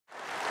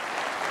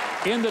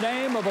In the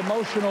name of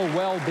emotional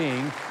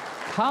well-being,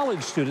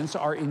 college students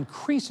are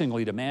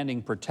increasingly demanding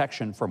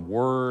protection from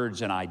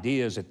words and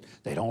ideas that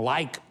they don't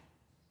like.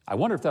 I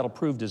wonder if that'll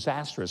prove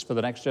disastrous for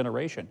the next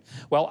generation.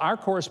 Well, our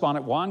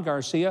correspondent Juan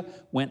Garcia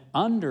went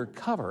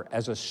undercover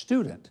as a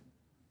student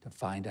to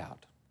find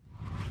out.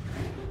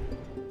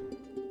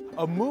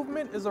 A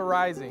movement is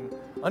arising,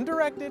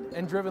 undirected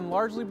and driven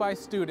largely by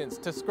students,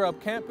 to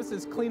scrub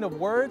campuses clean of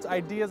words,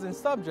 ideas, and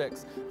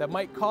subjects that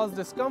might cause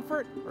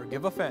discomfort or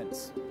give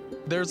offense.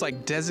 There's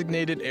like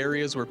designated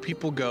areas where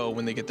people go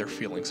when they get their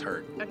feelings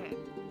hurt. Okay.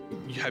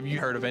 Have you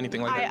heard of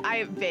anything like that?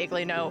 I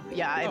vaguely know.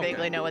 Yeah, I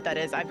vaguely know what that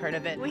is. I've heard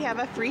of it. We have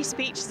a free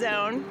speech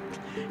zone.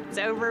 It's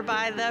over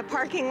by the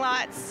parking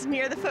lots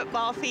near the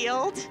football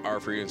field. Our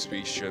freedom of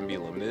speech shouldn't be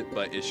limited,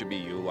 but it should be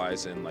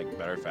utilized in like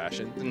better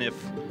fashion. And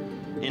if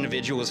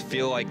individuals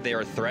feel like they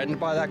are threatened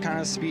by that kind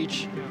of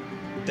speech,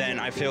 then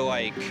I feel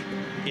like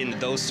in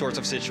those sorts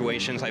of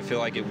situations, I feel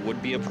like it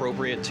would be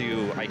appropriate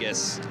to, I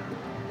guess,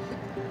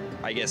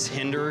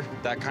 hinder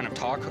that kind of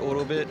talk a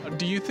little bit.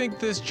 Do you think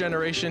this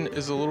generation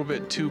is a little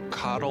bit too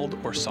coddled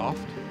or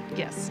soft?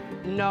 Yes.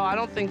 No, I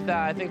don't think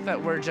that. I think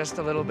that we're just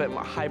a little bit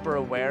more hyper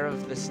aware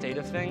of the state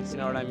of things, you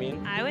know what I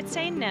mean? I would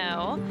say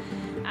no.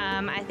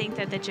 I think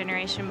that the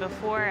generation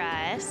before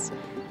us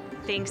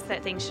thinks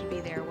that things should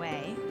be their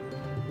way.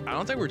 I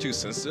don't think we're too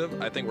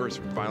sensitive. I think we're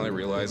finally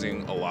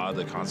realizing a lot of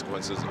the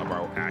consequences of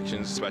our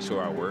actions, especially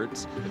our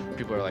words.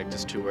 People are like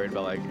just too worried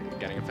about like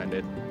getting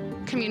offended.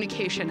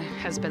 Communication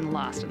has been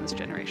lost in this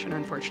generation,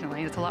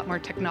 unfortunately. It's a lot more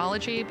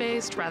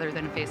technology-based rather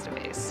than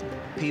face-to-face.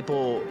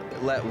 People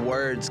let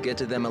words get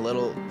to them a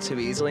little too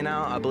easily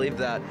now. I believe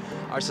that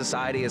our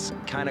society has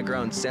kind of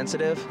grown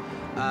sensitive.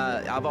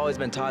 I've always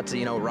been taught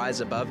to, rise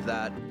above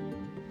that.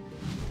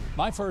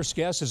 My first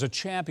guest is a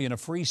champion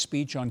of free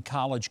speech on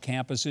college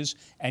campuses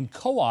and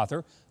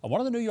co-author of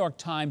one of the New York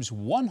Times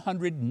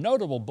 100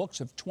 notable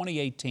books of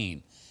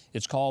 2018.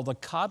 It's called The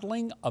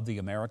Coddling of the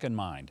American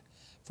Mind.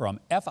 From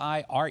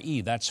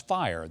FIRE, that's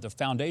FIRE, the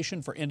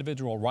Foundation for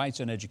Individual Rights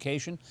and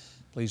Education.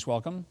 Please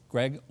welcome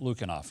Greg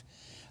Lukianoff.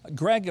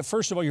 Greg,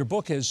 first of all, your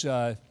book is,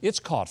 it's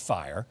caught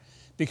fire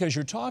because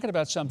you're talking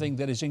about something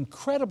that is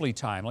incredibly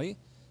timely,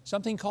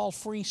 something called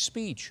free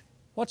speech.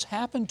 What's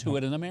happened to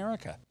it in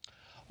America?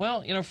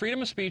 Well,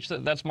 freedom of speech,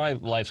 that's my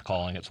life's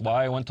calling. It's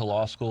why I went to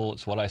law school.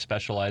 It's what I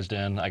specialized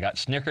in. I got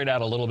snickered at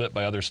a little bit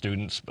by other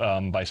students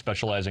by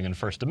specializing in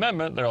First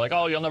Amendment. They're like,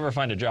 oh, you'll never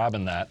find a job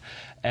in that.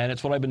 And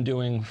it's what I've been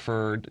doing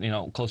for,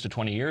 close to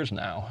 20 years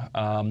now.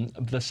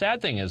 The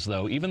sad thing is,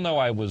 though, even though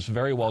I was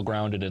very well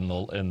grounded in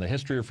the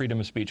history of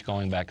freedom of speech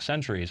going back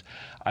centuries,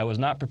 I was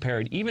not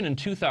prepared, even in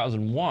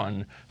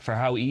 2001, for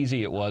how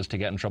easy it was to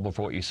get in trouble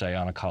for what you say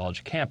on a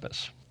college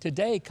campus.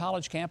 Today,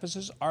 college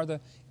campuses are the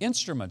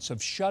instruments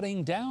of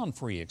shutting down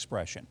free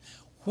expression.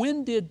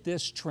 When did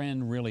this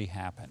trend really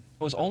happen?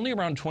 It was only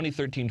around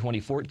 2013,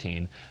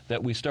 2014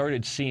 that we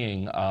started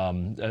seeing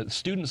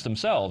students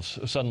themselves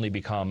suddenly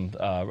become,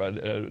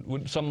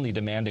 suddenly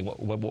demanding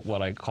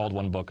what I called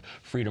one book,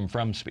 freedom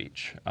from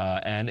speech.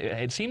 And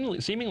it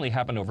seemingly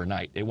happened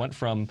overnight. It went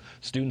from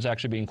students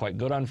actually being quite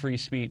good on free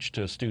speech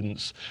to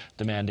students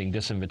demanding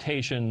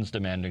disinvitations,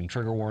 demanding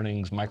trigger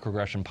warnings,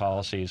 microaggression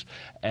policies.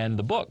 And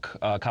the book,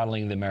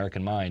 Coddling the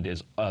American Mind,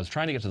 is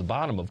trying to get to the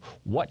bottom of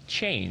what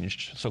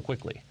changed so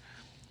quickly.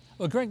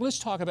 Well, Greg, let's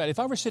talk about, if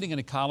I were sitting in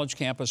a college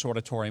campus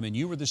auditorium and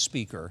you were the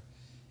speaker,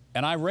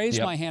 and I raised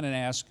my hand and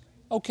asked,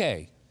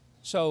 okay,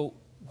 so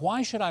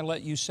why should I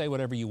let you say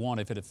whatever you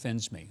want if it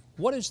offends me?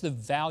 What is the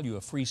value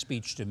of free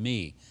speech to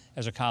me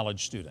as a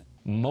college student?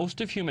 Most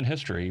of human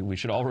history, we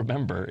should all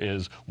remember,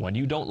 is when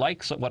you don't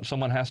like what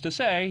someone has to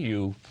say,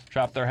 you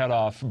chop their head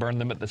off, burn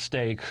them at the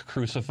stake,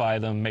 crucify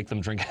them, make them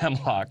drink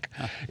hemlock.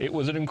 It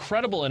was an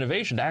incredible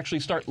innovation to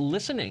actually start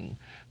listening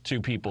to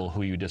people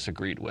who you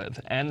disagreed with,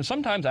 and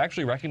sometimes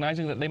actually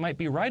recognizing that they might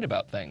be right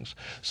about things.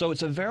 So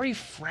it's a very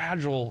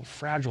fragile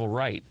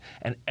right,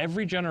 and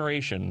every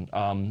generation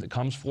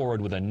comes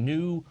forward with a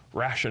new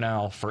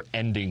rationale for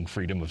ending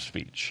freedom of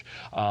speech.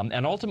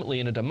 And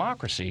ultimately, in a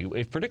democracy,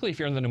 particularly if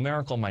you're in the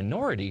numerical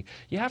minority,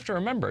 you have to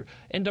remember,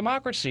 in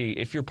democracy,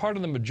 if you're part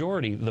of the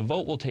majority, the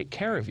vote will take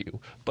care of you.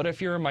 But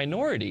if you're a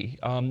minority,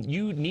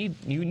 you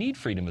need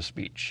freedom of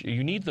speech.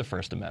 You need the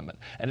First Amendment.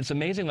 And it's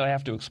amazing that I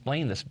have to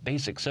explain this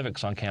basic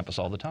civics on campus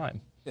all the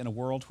time. In a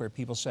world where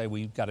people say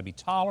we've got to be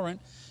tolerant,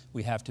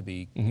 we have to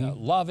be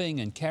loving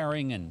and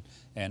caring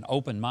and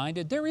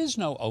open-minded, there is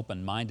no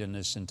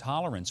open-mindedness and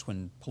tolerance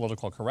when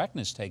political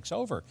correctness takes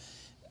over.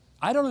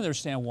 I don't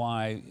understand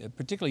why,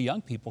 particularly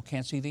young people,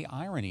 can't see the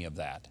irony of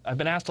that. I've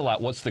been asked a lot,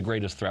 what's the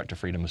greatest threat to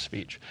freedom of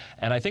speech?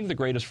 And I think the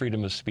greatest threat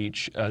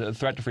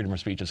to freedom of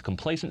speech is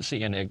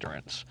complacency and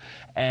ignorance.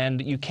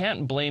 And you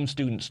can't blame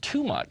students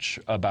too much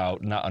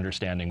about not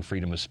understanding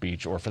freedom of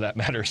speech, or for that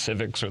matter,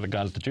 civics or the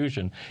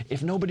Constitution,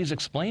 if nobody's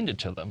explained it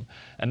to them.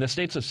 And the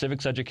states of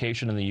civics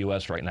education in the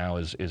U.S. right now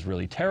is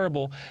really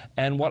terrible.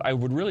 And what I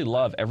would really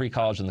love every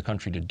college in the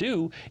country to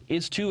do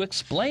is to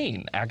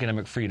explain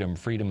academic freedom,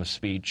 freedom of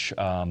speech,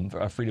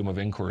 freedom of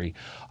inquiry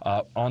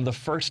on the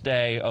first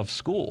day of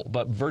school,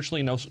 but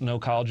virtually no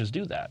colleges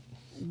do that.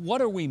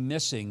 What are we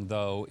missing,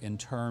 though, in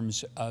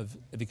terms of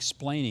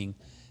explaining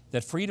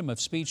that freedom of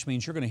speech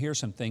means you're going to hear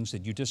some things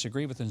that you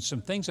disagree with and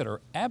some things that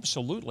are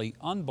absolutely,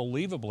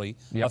 unbelievably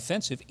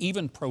offensive,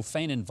 even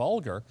profane and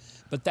vulgar,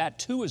 but that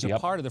too is a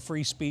part of the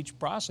free speech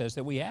process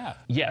that we have.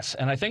 Yes,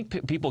 and I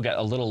think people get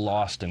a little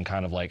lost in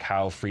kind of like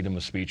how freedom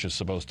of speech is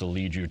supposed to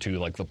lead you to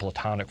like the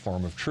platonic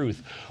form of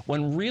truth,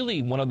 when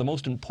really one of the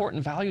most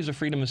important values of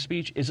freedom of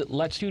speech is it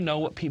lets you know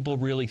what people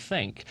really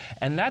think.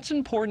 And that's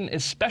important,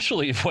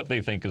 especially if what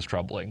they think is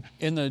troubling.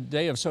 In the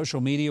day of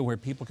social media where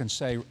people can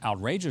say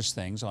outrageous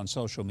things on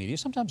social media,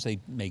 sometimes they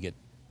may get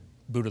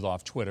booted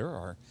off Twitter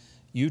or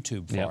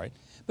YouTube for it.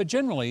 But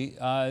generally,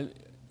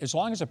 as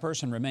long as a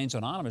person remains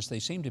anonymous, they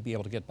seem to be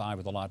able to get by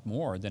with a lot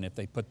more than if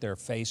they put their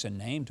face and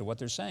name to what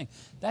they're saying.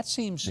 That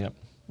seems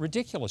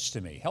ridiculous to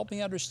me. Help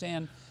me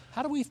understand,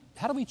 how do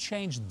we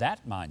change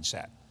that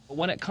mindset?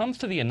 When it comes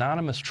to the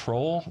anonymous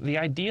troll, the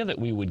idea that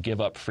we would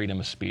give up freedom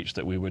of speech,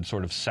 that we would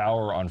sort of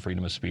sour on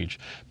freedom of speech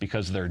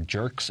because there are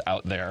jerks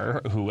out there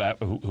who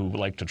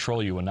like to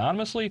troll you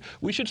anonymously,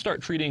 we should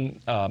start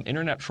treating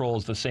internet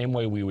trolls the same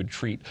way we would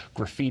treat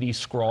graffiti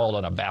scrawled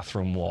on a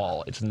bathroom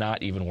wall. It's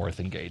not even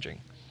worth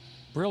engaging.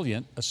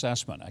 Brilliant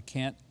assessment. I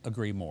can't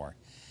agree more.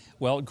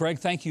 Well, Greg,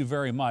 thank you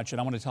very much. And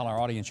I want to tell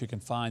our audience you can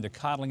find The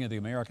Coddling of the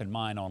American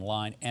Mind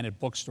online and at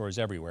bookstores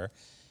everywhere.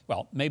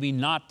 Well, maybe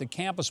not the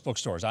campus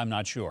bookstores, I'm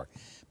not sure.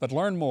 But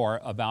learn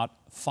more about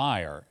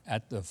FIRE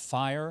at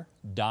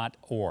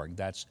thefire.org.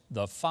 That's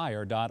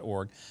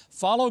thefire.org.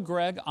 Follow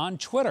Greg on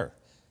Twitter.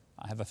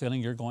 I have a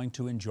feeling you're going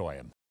to enjoy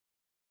him.